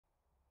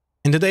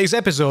In today's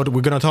episode, we're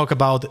gonna talk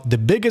about the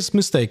biggest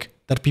mistake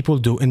that people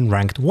do in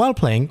ranked while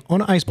playing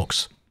on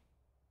Icebox.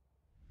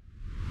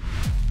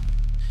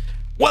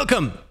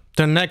 Welcome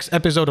to the next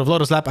episode of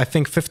Lothar Lab, I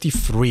think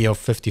 53 or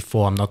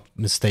 54, I'm not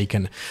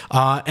mistaken.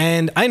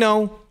 And I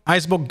know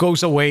Icebox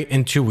goes away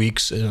in 2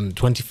 weeks, on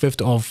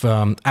 25th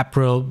of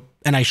April,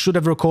 and I should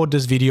have recorded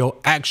this video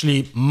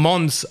actually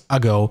months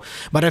ago,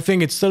 but I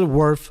think it's still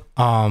worth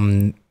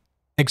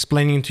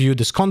explaining to you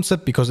this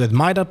concept because it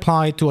might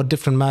apply to a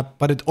different map,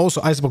 but it also,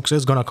 Icebox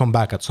is gonna come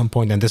back at some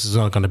point and this is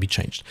not gonna be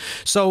changed.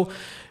 So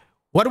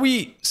what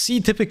we see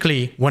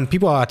typically when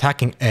people are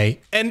attacking A,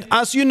 and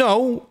as you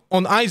know,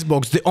 on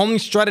Icebox, the only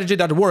strategy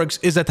that works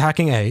is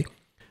attacking A.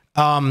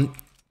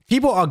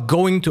 People are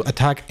going to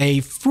attack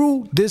A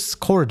through this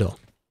corridor.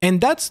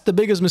 And that's the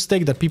biggest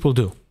mistake that people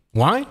do.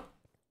 Why?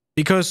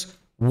 Because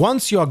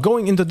once you are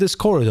going into this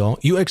corridor,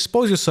 you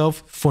expose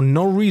yourself for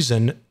no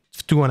reason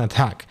to an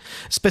attack.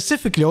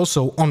 Specifically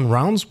also on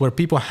rounds where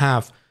people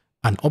have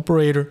an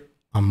operator,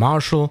 a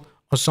marshal,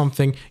 or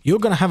something, you're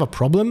gonna have a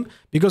problem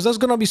because there's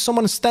gonna be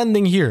someone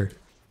standing here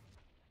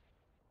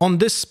on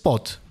this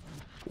spot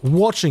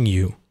watching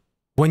you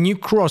when you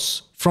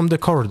cross from the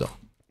corridor,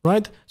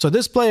 right? So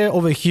this player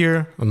over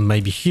here,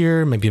 maybe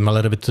a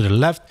little bit to the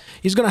left,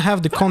 he's gonna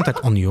have the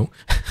contact on you.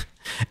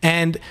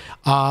 And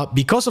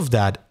because of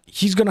that,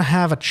 he's gonna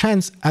have a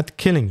chance at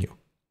killing you.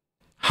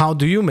 How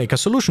do you make a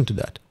solution to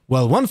that?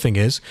 Well, one thing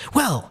is,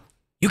 well,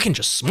 you can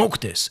just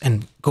smoke this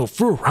and go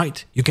through,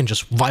 right? You can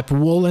just Viper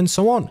wall and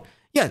so on.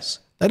 Yes,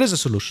 that is a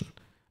solution.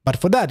 But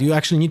for that, you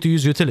actually need to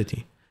use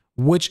utility,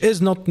 which is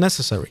not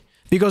necessary.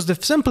 Because the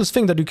simplest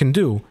thing that you can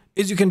do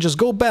is you can just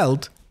go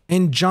belt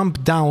and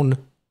jump down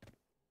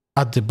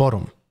at the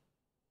bottom.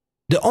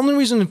 The only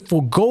reason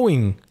for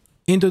going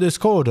into this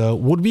corridor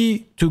would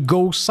be to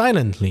go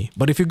silently.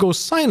 But if you go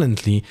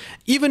silently,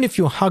 even if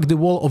you hug the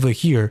wall over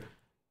here,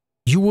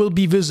 you will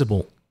be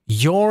visible.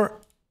 Your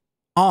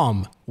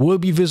arm will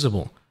be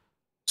visible.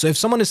 So if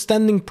someone is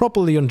standing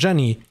properly on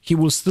Jenny, he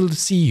will still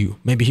see you.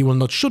 Maybe he will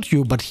not shoot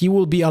you, but he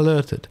will be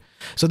alerted.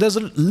 So there's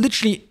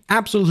literally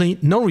absolutely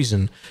no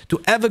reason to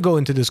ever go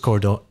into this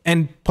corridor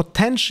and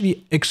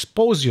potentially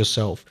expose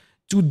yourself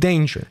to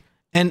danger.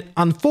 And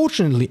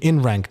unfortunately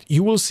in ranked,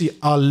 you will see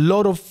a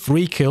lot of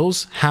free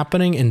kills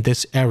happening in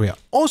this area.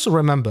 Also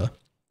remember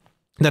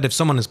that if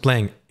someone is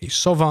playing a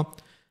Sova,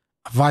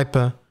 a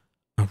Viper,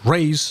 a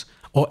Raze,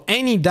 or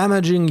any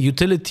damaging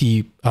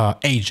utility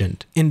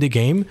agent in the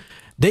game,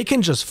 they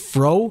can just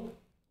throw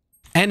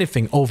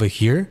anything over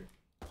here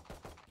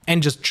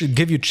and just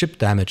give you chip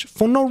damage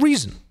for no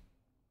reason.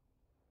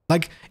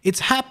 Like, it's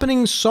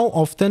happening so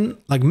often,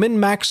 like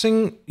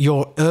min-maxing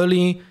your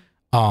early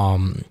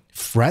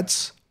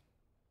threats,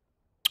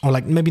 or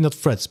like maybe not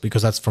threats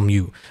because that's from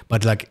you,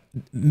 but like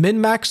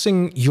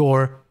min-maxing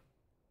your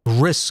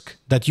risk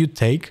that you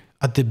take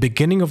at the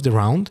beginning of the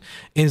round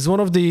is one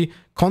of the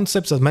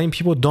concepts that many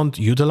people don't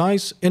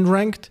utilize in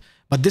ranked,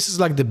 but this is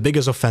like the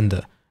biggest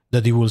offender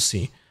that you will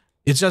see.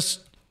 It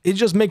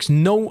just makes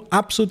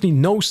absolutely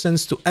no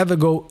sense to ever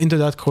go into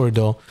that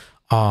corridor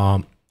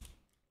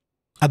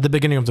at the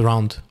beginning of the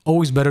round.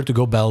 Always better to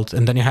go belt,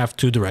 and then you have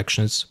two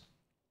directions.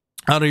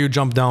 Either you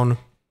jump down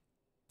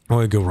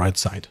or you go right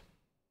side.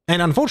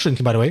 And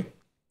unfortunately, by the way,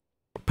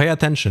 pay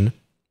attention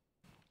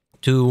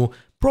to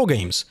pro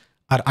games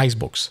at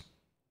Icebox.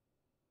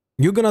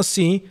 You're gonna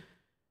see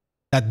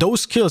that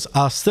those kills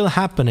are still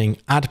happening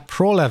at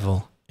pro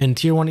level in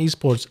Tier 1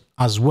 esports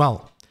as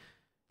well.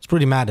 It's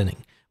pretty maddening,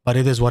 but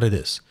it is what it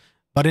is.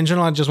 But in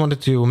general, I just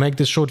wanted to make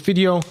this short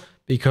video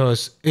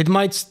because it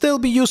might still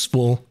be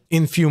useful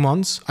in few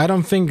months. I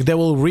don't think they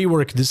will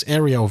rework this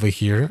area over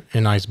here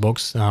in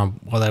Icebox.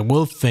 What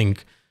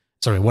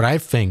I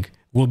think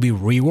will be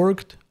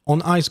reworked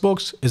on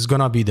Icebox is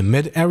gonna be the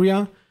mid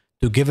area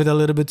to give it a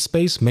little bit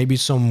space, maybe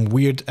some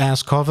weird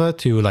ass cover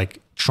to like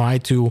try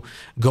to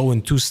go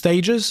in 2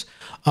 stages,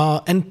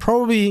 and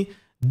probably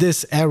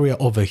this area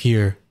over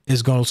here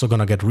is also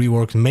gonna get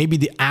reworked. Maybe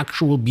the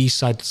actual B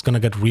side is gonna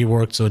get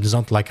reworked, so it's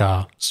not like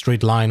a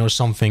straight line or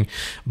something,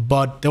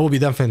 but there will be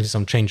definitely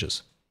some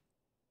changes.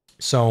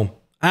 So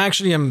I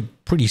actually am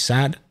pretty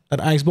sad that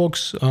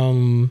Icebox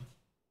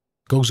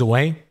goes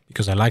away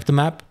because I like the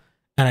map,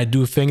 and I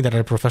do think that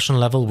at a professional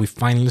level we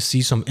finally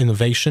see some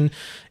innovation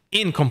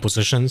in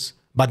compositions,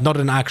 but not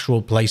in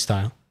actual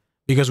playstyle.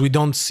 Because we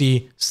don't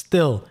see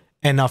still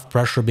enough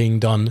pressure being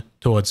done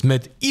towards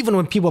mid, even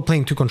when people are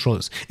playing 2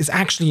 controllers. It's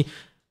actually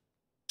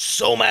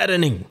so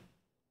maddening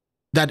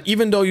that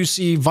even though you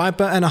see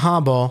Viper and a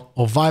Harbor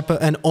or Viper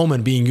and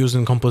Omen being used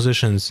in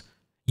compositions,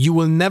 you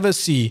will never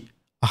see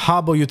a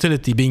Harbor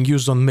utility being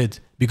used on mid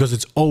because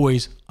it's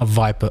always a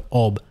Viper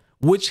orb,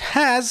 which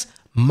has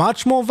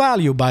much more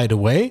value, by the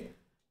way,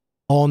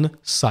 on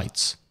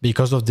sites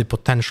because of the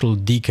potential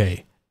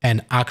decay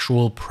and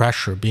actual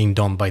pressure being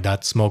done by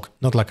that smoke,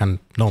 not like a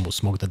normal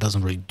smoke that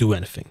doesn't really do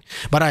anything.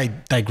 But I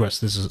digress,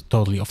 this is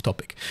totally off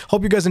topic.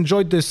 Hope you guys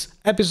enjoyed this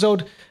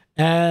episode,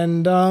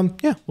 and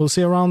yeah, we'll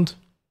see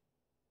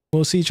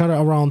each other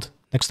around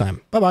next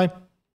time. Bye bye.